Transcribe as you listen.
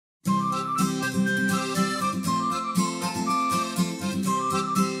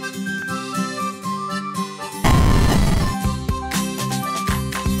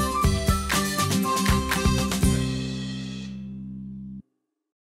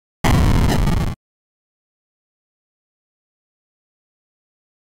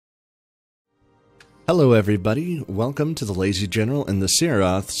Hello everybody, welcome to the Lazy General and the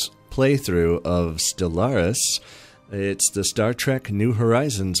Ciroth's playthrough of Stellaris. It's the Star Trek New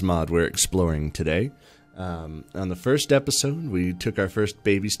Horizons mod we're exploring today. On the first episode, we took our first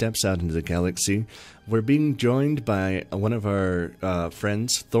baby steps out into the galaxy. We're being joined by one of our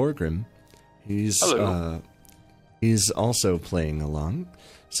friends, Thorgim. He's also playing along.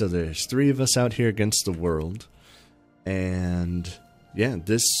 So there's three of us out here against the world. And yeah,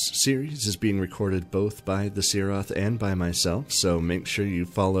 this series is being recorded both by the Ciroth and by myself, so make sure you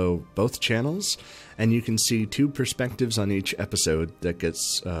follow both channels, and you can see two perspectives on each episode that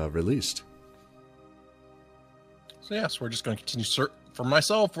gets released. So yes, we're just going to continue. For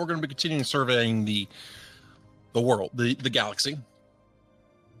myself, we're going to be continuing surveying the world, the galaxy.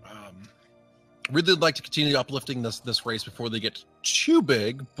 Really like to continue uplifting this race before they get too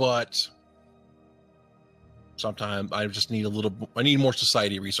big, but sometimes I just need I need more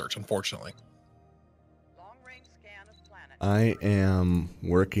society research, unfortunately. Long-range scan of planet. I am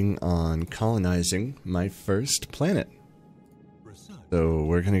working on colonizing my first planet. So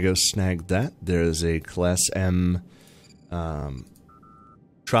we're going to go snag that. There's a Class M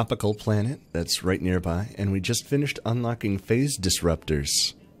tropical planet that's right nearby, and we just finished unlocking phase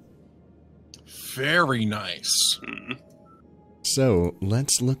disruptors. Very nice. So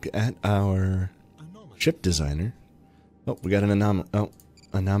let's look at our ship designer. Oh, we got an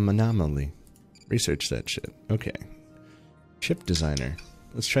anomaly. Research that shit. Okay. Ship designer.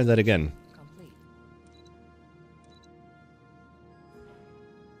 Let's try that again. Complete.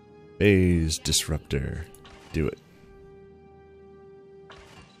 Phase disruptor. Do it.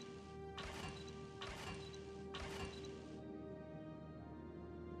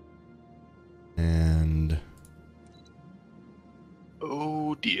 And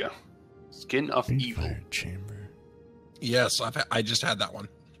oh dear. Skin of evil. fire chamber. Yes, I just had that one.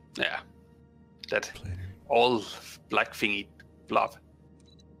 Yeah. That Planer. all black thingy blob.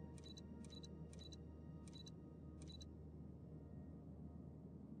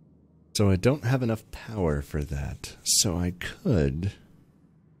 So I don't have enough power for that. So I could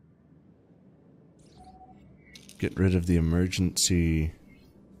get rid of the emergency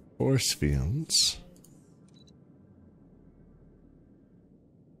force fields.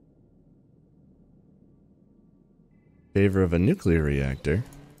 Favor of a nuclear reactor.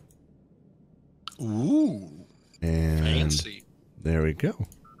 Ooh, And fancy. there we go.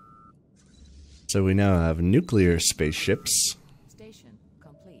 So we now have nuclear spaceships. Station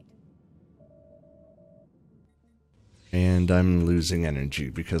complete. And I'm losing energy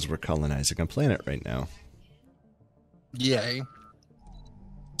because we're colonizing a planet right now. Yay.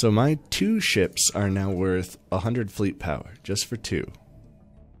 So my two ships are now worth 100 fleet power, just for two.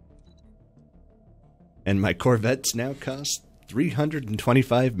 And my Corvettes now cost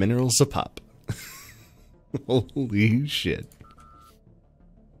 325 minerals a pop. Holy shit.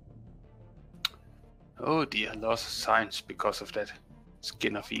 Oh dear, lost science because of that.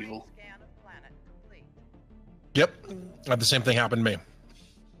 Skin of evil. Scan of planet complete. Yep, had the same thing happen to me.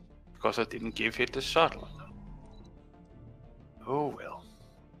 Because I didn't give it the shuttle. Oh well.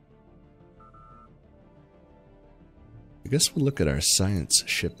 I guess we'll look at our science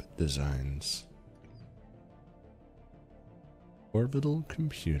ship designs. Orbital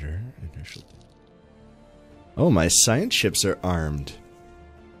computer initial. Oh, my science ships are armed.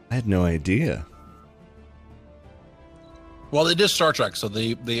 I had no idea. Well, it is Star Trek, so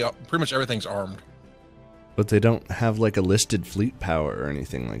they pretty much everything's armed. But they don't have like a listed fleet power or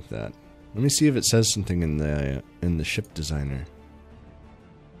anything like that. Let me see if it says something in the ship designer.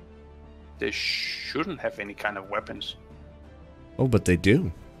 They shouldn't have any kind of weapons. Oh, but they do.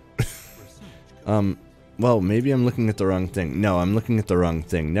 Well, maybe I'm looking at the wrong thing. No, I'm looking at the wrong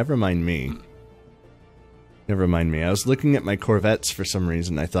thing. Never mind me. Never mind me. I was looking at my Corvettes for some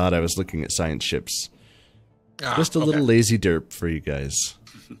reason. I thought I was looking at science ships. Just a little lazy derp for you guys.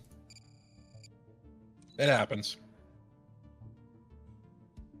 It happens.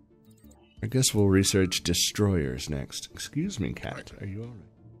 I guess we'll research destroyers next. Excuse me, cat. Are you alright?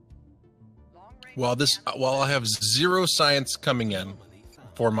 Long-range While I have zero science coming in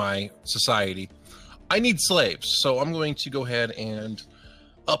for my society, I need slaves, so I'm going to go ahead and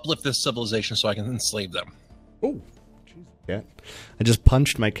uplift this civilization so I can enslave them. Oh, jeez, cat. I just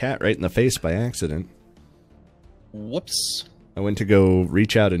punched my cat right in the face by accident. Whoops. I went to go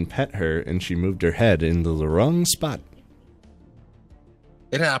reach out and pet her, and she moved her head into the wrong spot.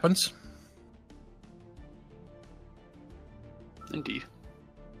 It happens. Indeed.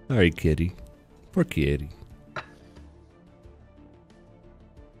 Sorry, kitty. Poor kitty.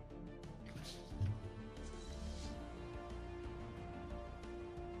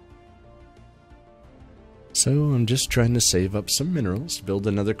 So I'm just trying to save up some minerals, build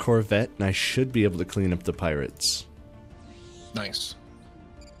another Corvette, and I should be able to clean up the pirates. Nice.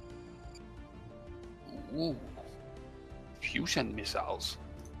 Ooh. Fusion missiles.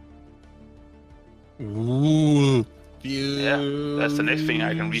 Ooh. Yeah, that's the next thing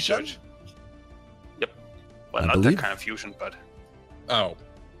I can research. Yep. Well, I not believe- that kind of fusion, but Oh.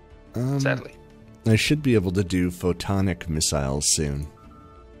 sadly. I should be able to do photonic missiles soon.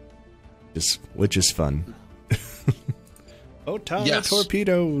 Which is fun. Photon Yes.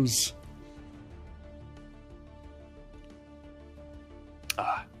 torpedoes!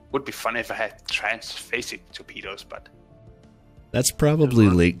 Would be fun if I had transphasic torpedoes, but That's probably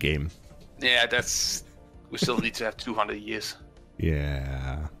late game. yeah, that's... We still need to have 200 years.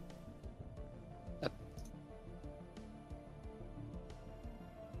 Yeah.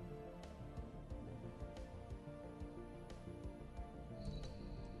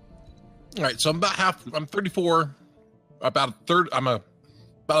 All right, so I'm 34, about a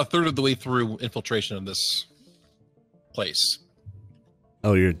third of the way through infiltration of this place.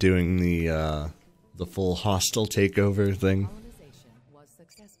 Oh, you're doing the full hostile takeover thing? Colonization was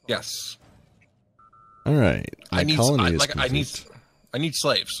successful. Yes. All right. My colony is I need complete.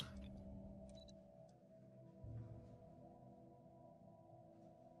 slaves.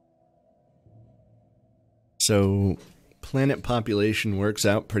 So, planet population works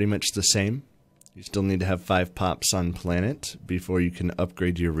out pretty much the same. You still need to have 5 pops on planet before you can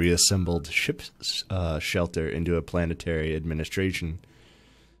upgrade your reassembled ship shelter into a planetary administration.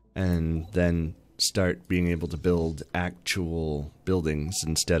 And then start being able to build actual buildings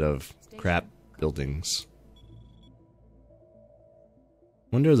instead of crap buildings.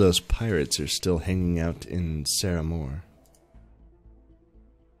 Wonder those pirates are still hanging out in Saramore.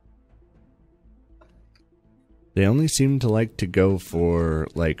 They only seem to like to go for,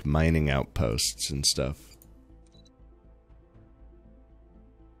 like, mining outposts and stuff.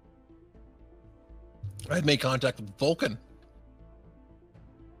 I had made contact with Vulcan.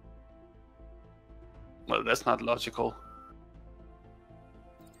 Well, that's not logical.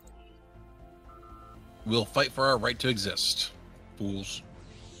 We'll fight for our right to exist. Fools.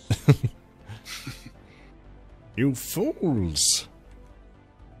 You fools!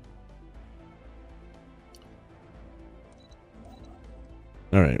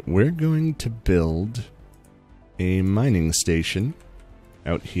 Alright, we're going to build a mining station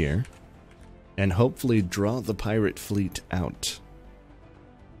out here and hopefully draw the pirate fleet out.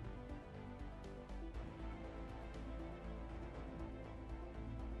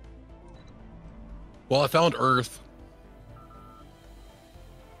 Well, I found Earth.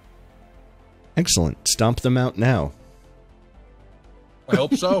 Excellent. Stomp them out now. I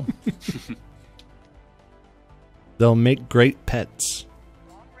hope so. They'll make great pets.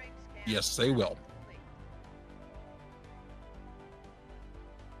 Long-range scan Yes, they will. complete.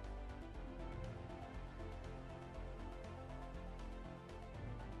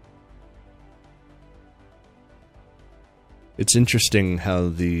 It's interesting how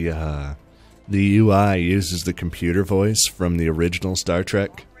the UI uses the computer voice from the original Star Trek.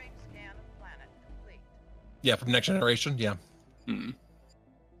 Long-range scan of planet complete. Yeah, from Next Generation. Yeah, Hmm.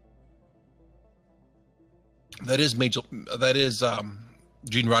 that is Major. That is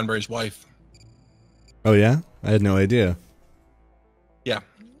Gene Roddenberry's wife. Oh yeah? I had no idea. Yeah,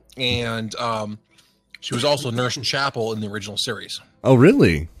 and she was also Nurse Chapel in the original series. Oh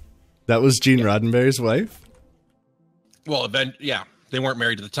really? That was Gene Roddenberry's wife? Well, yeah, they weren't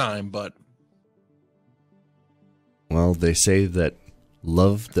married at the time, but Well, they say that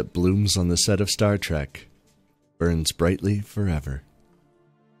love that blooms on the set of Star Trek burns brightly forever.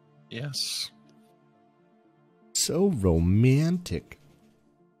 yes. So romantic.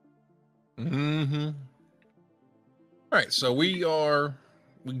 Mm-hmm. All right, so we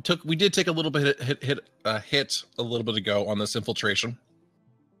did take a little bit hit a little bit ago on this infiltration.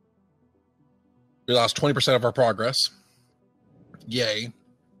 We lost 20% of our progress. Yay.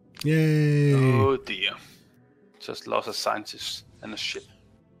 Yay. Oh dear. Just lost a scientist and a ship.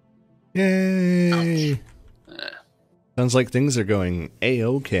 Yay. Ouch. Eh. Sounds like things are going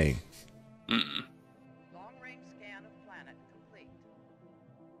A-okay. Mm-mm. Long-range scan of planet complete.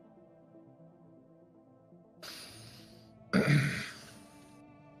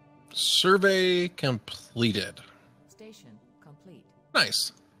 Survey completed. Station complete.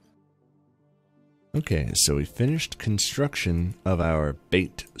 Nice. Okay, so we finished construction of our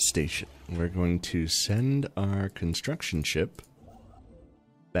bait station. We're going to send our construction ship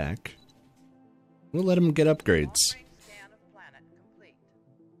back. We'll let them get upgrades. Long-range scan of planet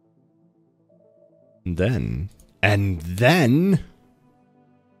complete. And then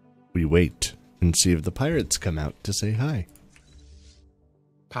we wait. and see if the pirates come out to say hi.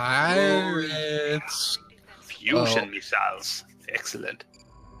 Pirates. Fusion missiles. Excellent.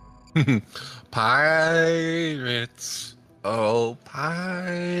 Pirates. Oh,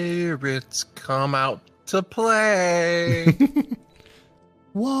 pirates, come out to play.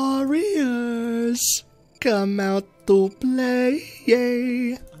 Warriors, come out to play.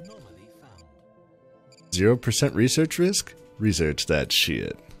 Yay. 0% research risk? Research that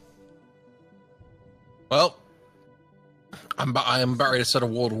shit. Well, I'm about ready to set a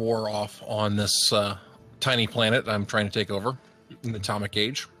world war off on this tiny planet I'm trying to take over in the atomic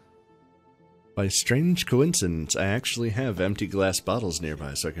age. By strange coincidence, I actually have empty glass bottles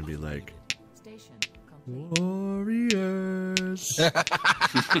nearby, so I can be like, Station complete. Warriors.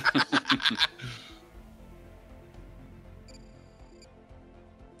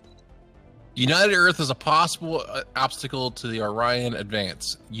 United Earth is a possible obstacle to the Orion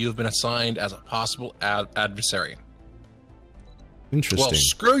advance. You have been assigned as a possible adversary. Interesting. Well,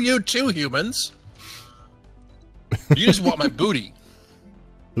 screw you too, humans. You just want my booty.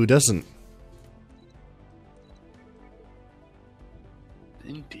 Who doesn't?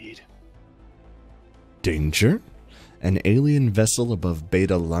 Indeed. Danger? An alien vessel above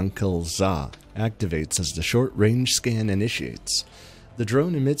Beta Lankel Za activates as the short-range scan initiates. The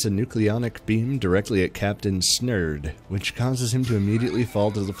drone emits a nucleonic beam directly at Captain Snurd, which causes him to immediately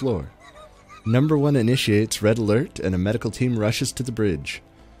fall to the floor. Number 1 initiates red alert, and a medical team rushes to the bridge.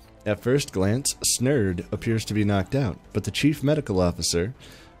 At first glance, Snurd appears to be knocked out, but the chief medical officer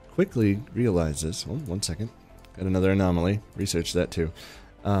quickly realizes... Oh, 1 second. Got another anomaly. Research that too.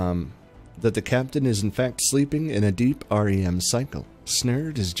 That the captain is in fact sleeping in a deep REM cycle.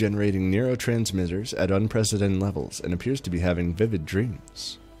 Snurd is generating neurotransmitters at unprecedented levels and appears to be having vivid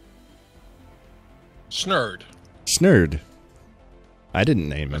dreams. Snurd. Snurd. I didn't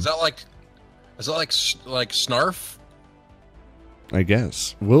name him. Is that like Snarf? I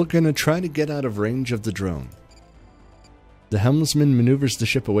guess. We're gonna try to get out of range of the drone. The helmsman maneuvers the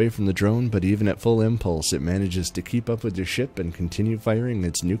ship away from the drone, but even at full impulse, it manages to keep up with the ship and continue firing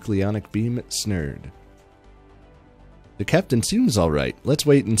its nucleonic beam at Snurd. The captain seems alright. Let's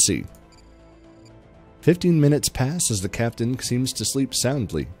wait and see. 15 minutes pass as the captain seems to sleep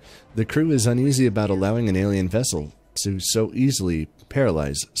soundly. The crew is uneasy about allowing an alien vessel to so easily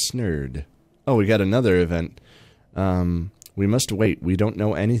paralyze Snurd. Oh, we got another event. We must wait. We don't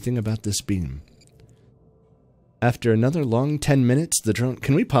know anything about this beam. After another long 10 minutes, the drone...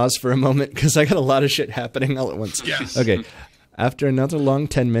 Can we pause for a moment? Because I got a lot of shit happening all at once. Yes. Okay. After another long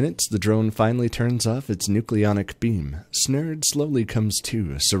 10 minutes, the drone finally turns off its nucleonic beam. Snurd slowly comes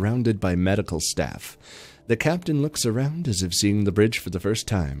to, surrounded by medical staff. The captain looks around as if seeing the bridge for the first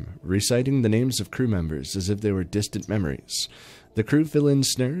time, reciting the names of crew members as if they were distant memories. The crew fill in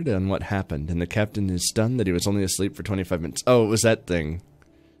Snurd on what happened, and the captain is stunned that he was only asleep for 25 minutes. Oh, it was that thing.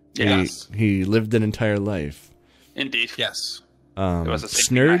 Yes. He lived an entire life. Indeed. Yes. It was the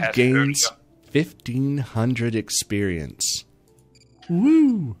same thing I Snurd had gains earlier. 1,500 experience.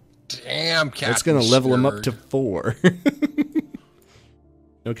 Woo! Damn, Captain That's going to level him up Snurd. to 4.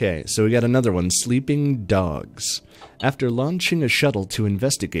 Okay, so we got another one. Sleeping Dogs. After launching a shuttle to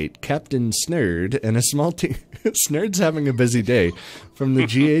investigate, Captain Snurd and a small team... Snurd's having a busy day. From the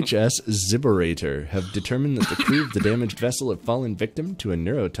GHS Ziberator have determined that the crew of the damaged vessel have fallen victim to a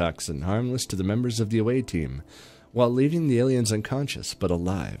neurotoxin harmless to the members of the away team, while leaving the aliens unconscious but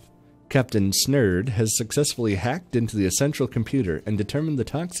alive. Captain Snurd has successfully hacked into the central computer and determined the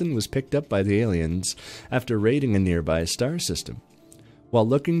toxin was picked up by the aliens after raiding a nearby star system. While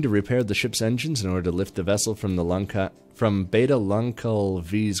looking to repair the ship's engines in order to lift the vessel from Beta Lankel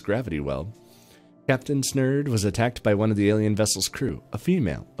V's gravity well, Captain Snurd was attacked by one of the alien vessel's crew, a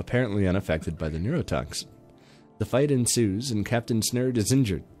female, apparently unaffected by the neurotoxin. The fight ensues, and Captain Snurd is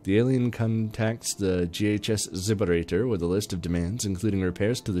injured. The alien contacts the GHS Ziberator with a list of demands, including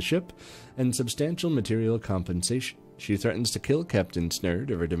repairs to the ship and substantial material compensation. She threatens to kill Captain Snurd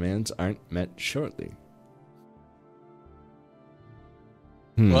if her demands aren't met shortly.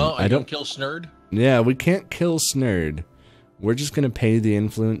 Well, I don't kill Snurd. Yeah, we can't kill Snurd. We're just going to pay the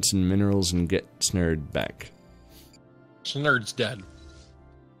influence and minerals and get Snurd back. Snurd's dead.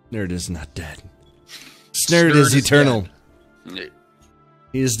 Snurd is not dead. Snurd is eternal. Dead.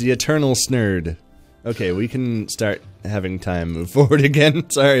 He is the eternal Snurd. Okay, we can start having time move forward again.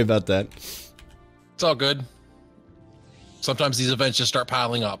 Sorry about that. It's all good. Sometimes these events just start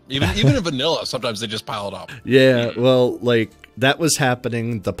piling up. Even in vanilla, sometimes they just pile it up. Yeah, well, like, that was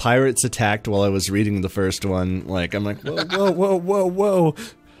happening. The pirates attacked while I was reading the first one. Like, I'm like, whoa, whoa, whoa, whoa, whoa.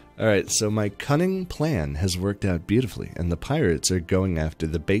 All right, so my cunning plan has worked out beautifully, and the pirates are going after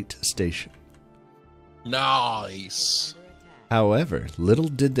the bait station. Nice. However, little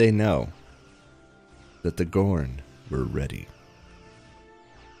did they know that the Gorn were ready.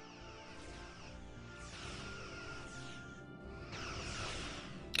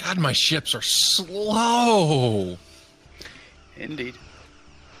 God, my ships are slow. Indeed.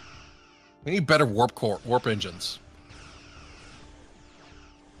 We need better warp engines.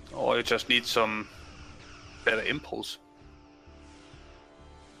 Or you just need some better impulse.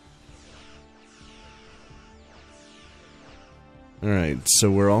 Alright,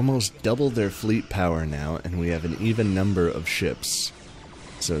 so we're almost double their fleet power now, and we have an even number of ships.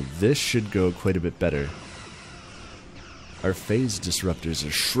 So this should go quite a bit better. Our phase disruptors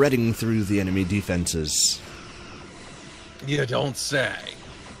are shredding through the enemy defenses. You don't say.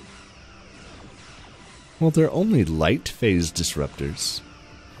 Well, they're only light phase disruptors.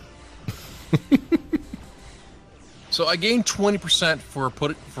 So I gained 20%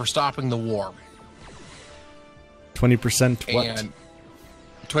 for stopping the war. 20% what? And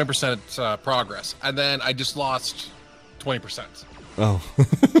 20% progress. And then I just lost 20%. Oh.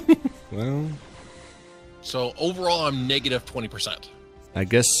 Well, So overall, I'm negative 20%. I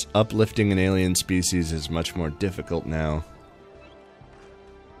guess uplifting an alien species is much more difficult now.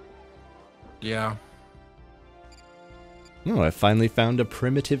 Yeah. Oh, I finally found a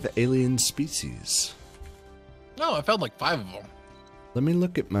primitive alien species. No, I found like 5 of them. Let me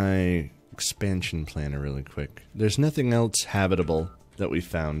look at my expansion planner really quick. There's nothing else habitable that we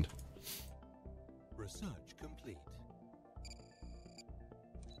found. Research complete.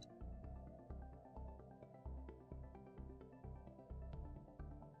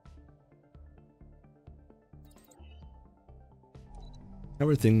 How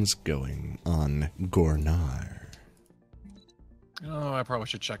are things going on Gornar? Oh, I probably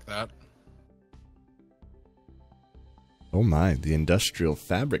should check that. Oh my, the industrial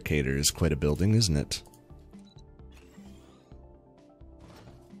fabricator is quite a building, isn't it?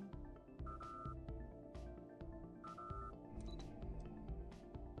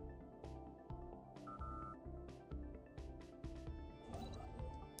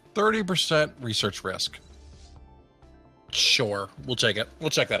 %30 research risk. Sure, we'll take it. We'll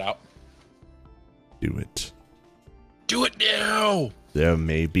check that out. Do it. Do it now! There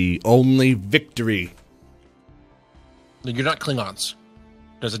may be only victory. You're not Klingons.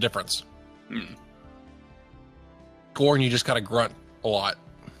 There's a difference. Gorn, you just gotta grunt a lot.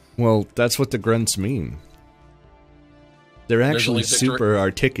 Well, that's what the grunts mean. They're only actually victory- super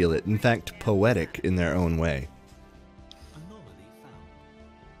articulate, in fact, poetic in their own way. Anomaly found.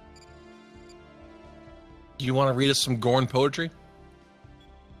 Do you want to read us some Gorn poetry?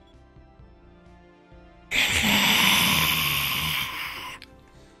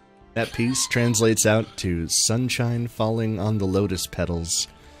 That piece translates out to sunshine falling on the lotus petals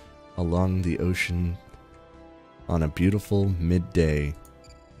along the ocean on a beautiful midday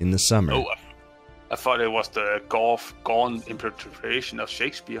in the summer. Oh, I thought it was the Gorn interpretation of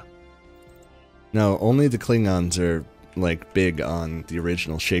Shakespeare. No, only the Klingons are, like, big on the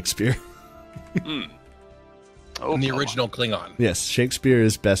original Shakespeare. Oh, In the power. original Klingon. Yes, Shakespeare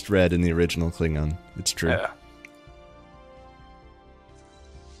is best read in the original Klingon. It's true. Yeah.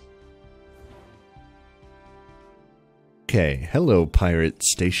 Okay, hello, Pirate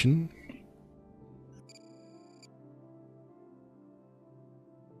Station.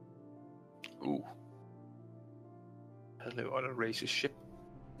 Ooh. Hello, other race's ship.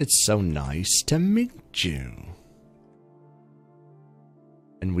 It's so nice to meet you.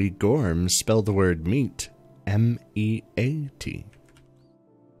 And we Gorms spell the word meat M-E-A-T.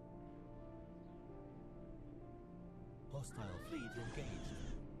 Hostile fleet engaged.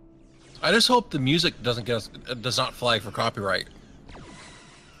 I just hope the music does not flag for copyright.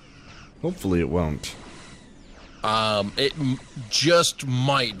 Hopefully it won't. It just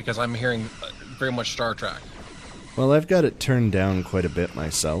might, because I'm hearing very much Star Trek. Well, I've got it turned down quite a bit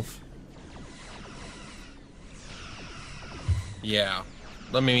myself. Yeah.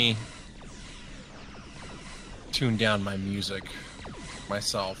 Let me tune down my music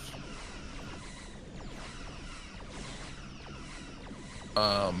myself.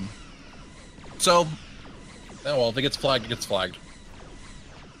 So, oh well, if it gets flagged, it gets flagged.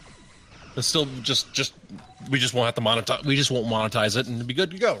 But still, we just won't have to monetize. We just won't monetize it, and it'll be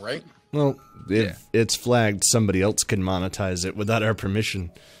good to go, right? Well, if it's flagged, somebody else can monetize it without our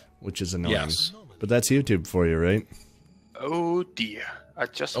permission, which is annoying. Yes. But that's YouTube for you, right? Oh dear. I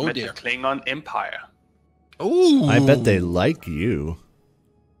just Oh, met dear. the Klingon Empire. Ooh, I bet they like you.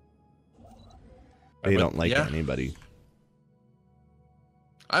 They bet- don't like yeah. anybody.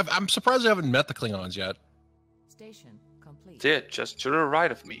 I'm surprised I haven't met the Klingons yet. Station complete. They're just to the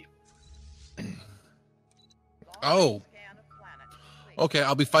right of me. Oh. Okay,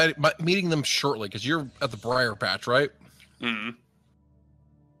 I'll be meeting them shortly because you're at the Briar Patch, right? Mm.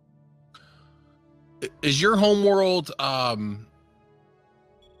 Is your homeworld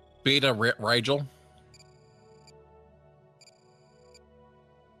Beta Rigel?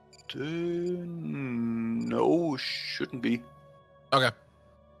 No, shouldn't be. Okay.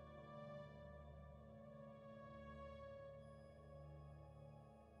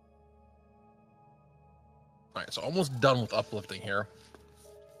 All right, so almost done with uplifting here.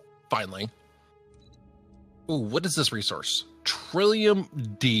 Finally. Ooh, what is this resource? Trillium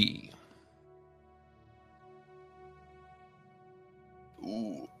D.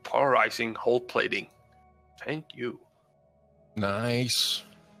 Ooh, polarizing hull plating. Thank you. Nice.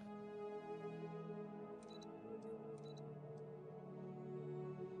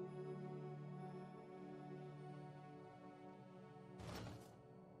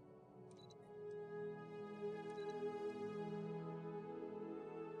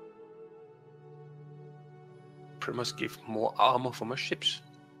 Pretty much give more armor for my ships.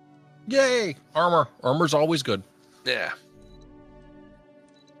 Yay! Armor. Armor's always good. Yeah.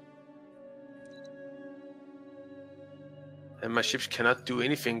 And my ships cannot do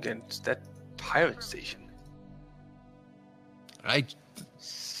anything against that pirate station. Damn.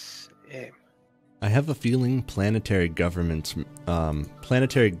 I have a feeling planetary governors,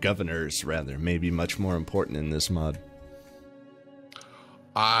 rather, may be much more important in this mod.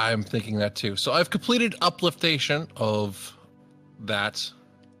 I'm thinking that too. So I've completed upliftation of that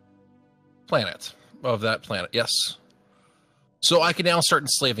planet. Yes. So I can now start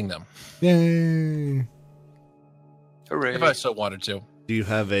enslaving them. Yay! Hooray. If I so wanted to. Do you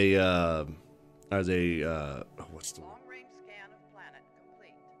have a, are they, what's the... Long-range scan of planet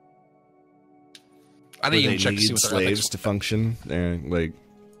complete. I where didn't they even check to see need what their slaves ethics to function? They're, like,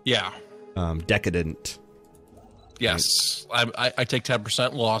 Yeah. decadent. Yes. I take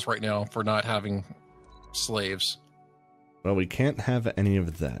 10% loss right now for not having slaves. Well, we can't have any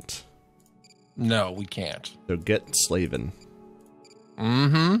of that. No, we can't. So get slaving.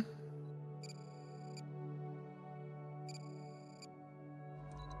 Mm-hmm.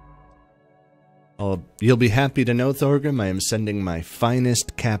 You'll be happy to know, Thorgim, I am sending my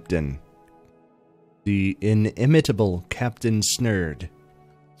finest captain. The inimitable Captain Snurd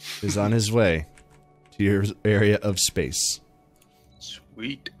is on his way to your area of space.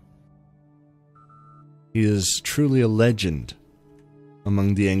 Sweet. He is truly a legend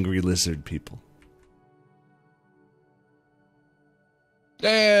among the angry lizard people.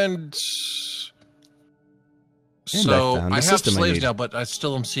 And And so I found the I have system I slaves need. now, but I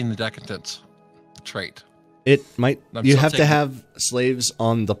still am seeing the decadent trait. It might. I'm You still have to taking- have slaves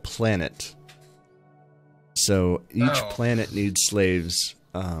on the planet. So each Oh. planet needs slaves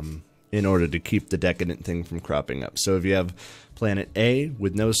in order to keep the decadent thing from cropping up. So if you have planet A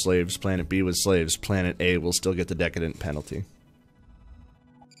with no slaves, planet B with slaves, planet A will still get the decadent penalty.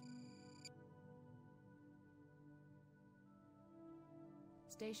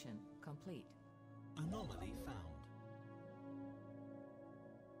 Station complete. Anomaly found.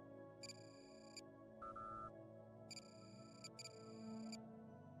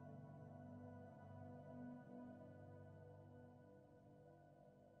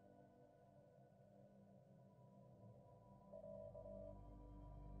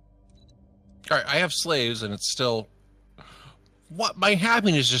 All right, I have slaves, and it's still. What? My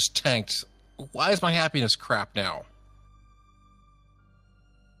happiness just tanked. Why is my happiness crap now?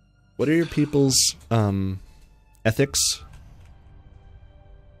 What are your people's ethics?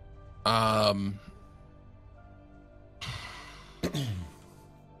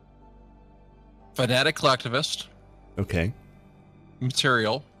 Fanatic collectivist, Okay.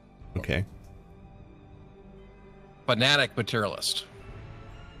 material, Okay. fanatic materialist.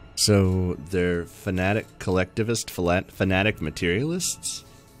 So they're fanatic collectivist, fanatic materialists?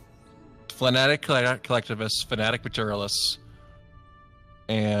 Fanatic collectivists, fanatic materialists,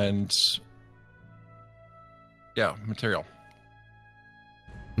 and yeah, material.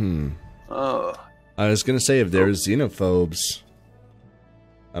 Oh. I was gonna say if there's xenophobes,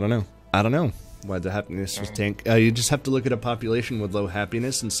 I don't know why the happiness was tank. You just have to look at a population with low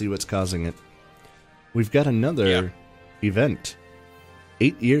happiness and see what's causing it. We've got another event.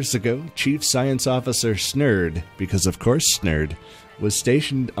 8 years ago, Chief Science Officer Snurd, because of course Snurd, was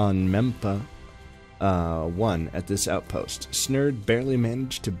stationed on Mempa 1 at this outpost. Snurd barely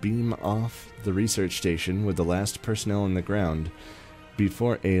managed to beam off the research station with the last personnel on the ground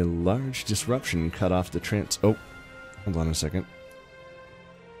before a large disruption cut off the Oh, hold on a second.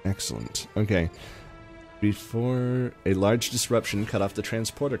 Excellent. Okay. before a large disruption cut off the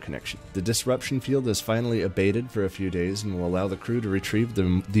transporter connection. The disruption field has finally abated for a few days and will allow the crew to retrieve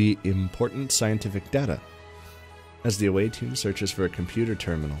the important scientific data. As the away team searches for a computer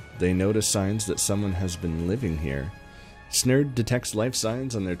terminal, they notice signs that someone has been living here. Snurd detects life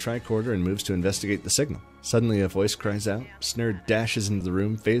signs on their tricorder and moves to investigate the signal. Suddenly a voice cries out. Snurd dashes into the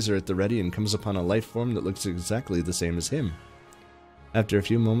room, phaser at the ready, and comes upon a life form that looks exactly the same as him. After a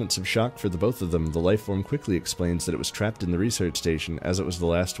few moments of shock for the both of them, the life form quickly explains that it was trapped in the research station as it was the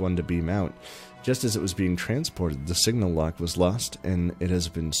last one to beam out. Just as it was being transported, the signal lock was lost, and it has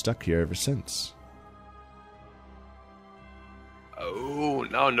been stuck here ever since. Oh,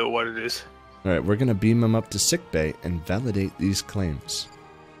 now I know what it is. Alright, we're gonna beam him up to sickbay and validate these claims.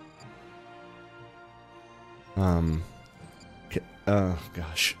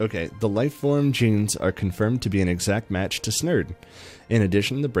 Gosh. Okay, the life form genes are confirmed to be an exact match to Snurd. In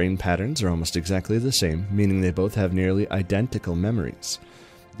addition, the brain patterns are almost exactly the same, meaning they both have nearly identical memories.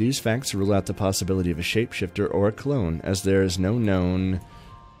 These facts rule out the possibility of a shapeshifter or a clone, as there is no known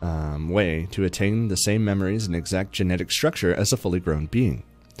way to attain the same memories and exact genetic structure as a fully grown being.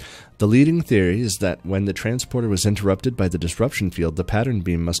 The leading theory is that when the transporter was interrupted by the disruption field, the pattern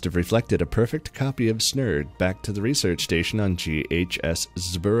beam must have reflected a perfect copy of Snurd back to the research station on GHS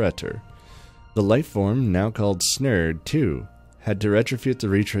Zburator. The life form, now called Snurd 2, had to retrofit the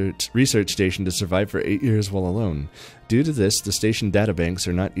research station to survive for 8 years while alone. Due to this, the station databanks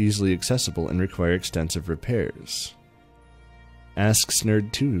are not easily accessible and require extensive repairs. Ask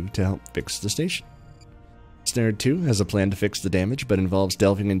Snurd 2 to help fix the station. Snurd 2 has a plan to fix the damage, but involves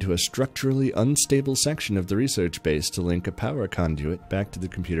delving into a structurally unstable section of the research base to link a power conduit back to the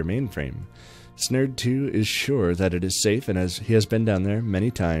computer mainframe. Snurd 2 is sure that it is safe, and he has been down there many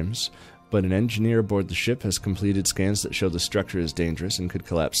times, but an engineer aboard the ship has completed scans that show the structure is dangerous and could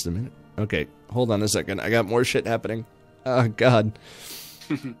collapse the minute. Okay, hold on a second. I got more shit happening. Oh, God.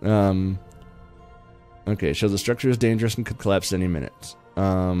 Okay, so the structure is dangerous and could collapse any minute.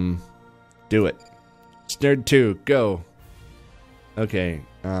 Do it. Snurd 2, go. Okay,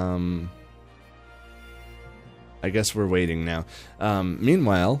 I guess we're waiting now.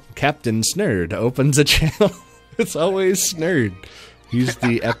 Meanwhile, Captain Snurd opens a channel. It's always Snurd. He's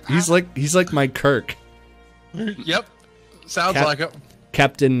like my Kirk. Yep. Sounds like it.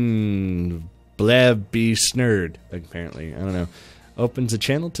 Captain Blabby Snurd, apparently. I don't know. Opens a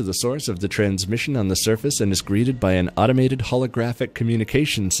channel to the source of the transmission on the surface and is greeted by an automated holographic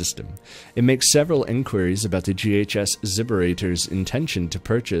communication system. It makes several inquiries about the GHS Zburator's intention to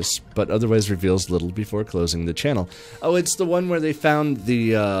purchase, but otherwise reveals little before closing the channel. Oh, it's the one where they found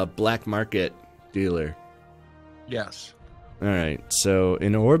the black market dealer. Yes. Alright, so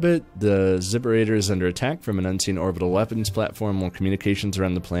in orbit, the Zburator is under attack from an unseen orbital weapons platform while communications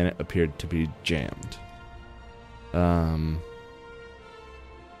around the planet appeared to be jammed.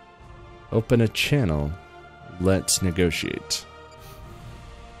 Open a channel. Let's negotiate.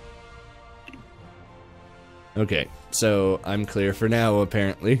 Okay, so I'm clear for now,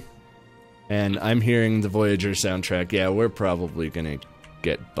 apparently. And I'm hearing the Voyager soundtrack. Yeah, we're probably gonna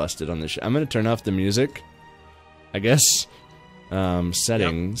get busted on this shit. I'm gonna turn off the music, I guess.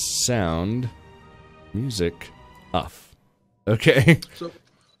 Settings, yep. Sound, music, off. Okay.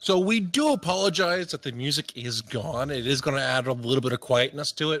 So we do apologize that the music is gone. It is going to add a little bit of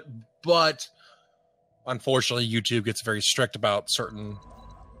quietness to it, but unfortunately YouTube gets very strict about certain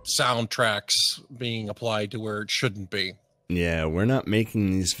soundtracks being applied to where it shouldn't be. Yeah, we're not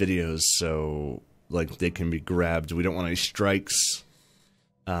making these videos so like they can be grabbed. We don't want any strikes.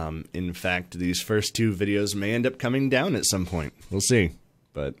 In fact, these first two videos may end up coming down at some point. We'll see.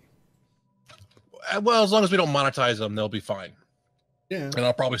 But well, as long as we don't monetize them, they'll be fine. Yeah. And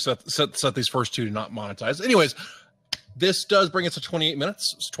I'll probably set these first two to not monetize. Anyways, this does bring us to 28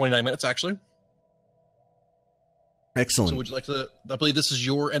 minutes. It's 29 minutes, actually. Excellent. So would you like to, I believe this is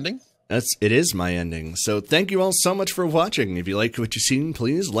your ending? It is my ending. So thank you all so much for watching. If you liked what you've seen,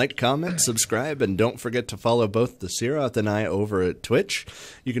 please like, comment, subscribe, and don't forget to follow both the Ciroth and I over at Twitch.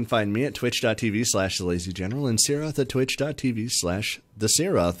 You can find me at twitch.tv/TheLazyGeneral and Ciroth at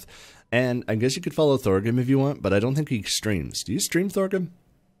twitch.tv/TheCiroth. And I guess you could follow Thorgim if you want, but I don't think he streams. Do you stream, Thorgim?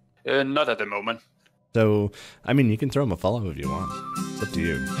 Not at the moment. So, I mean, you can throw him a follow if you want. It's up to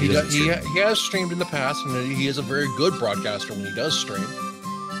you. He has streamed in the past, and he is a very good broadcaster when he does stream.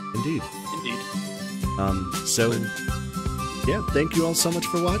 Indeed. Indeed. So, yeah, thank you all so much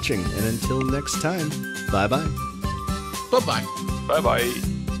for watching. And until next time, bye-bye. Bye-bye. Bye-bye.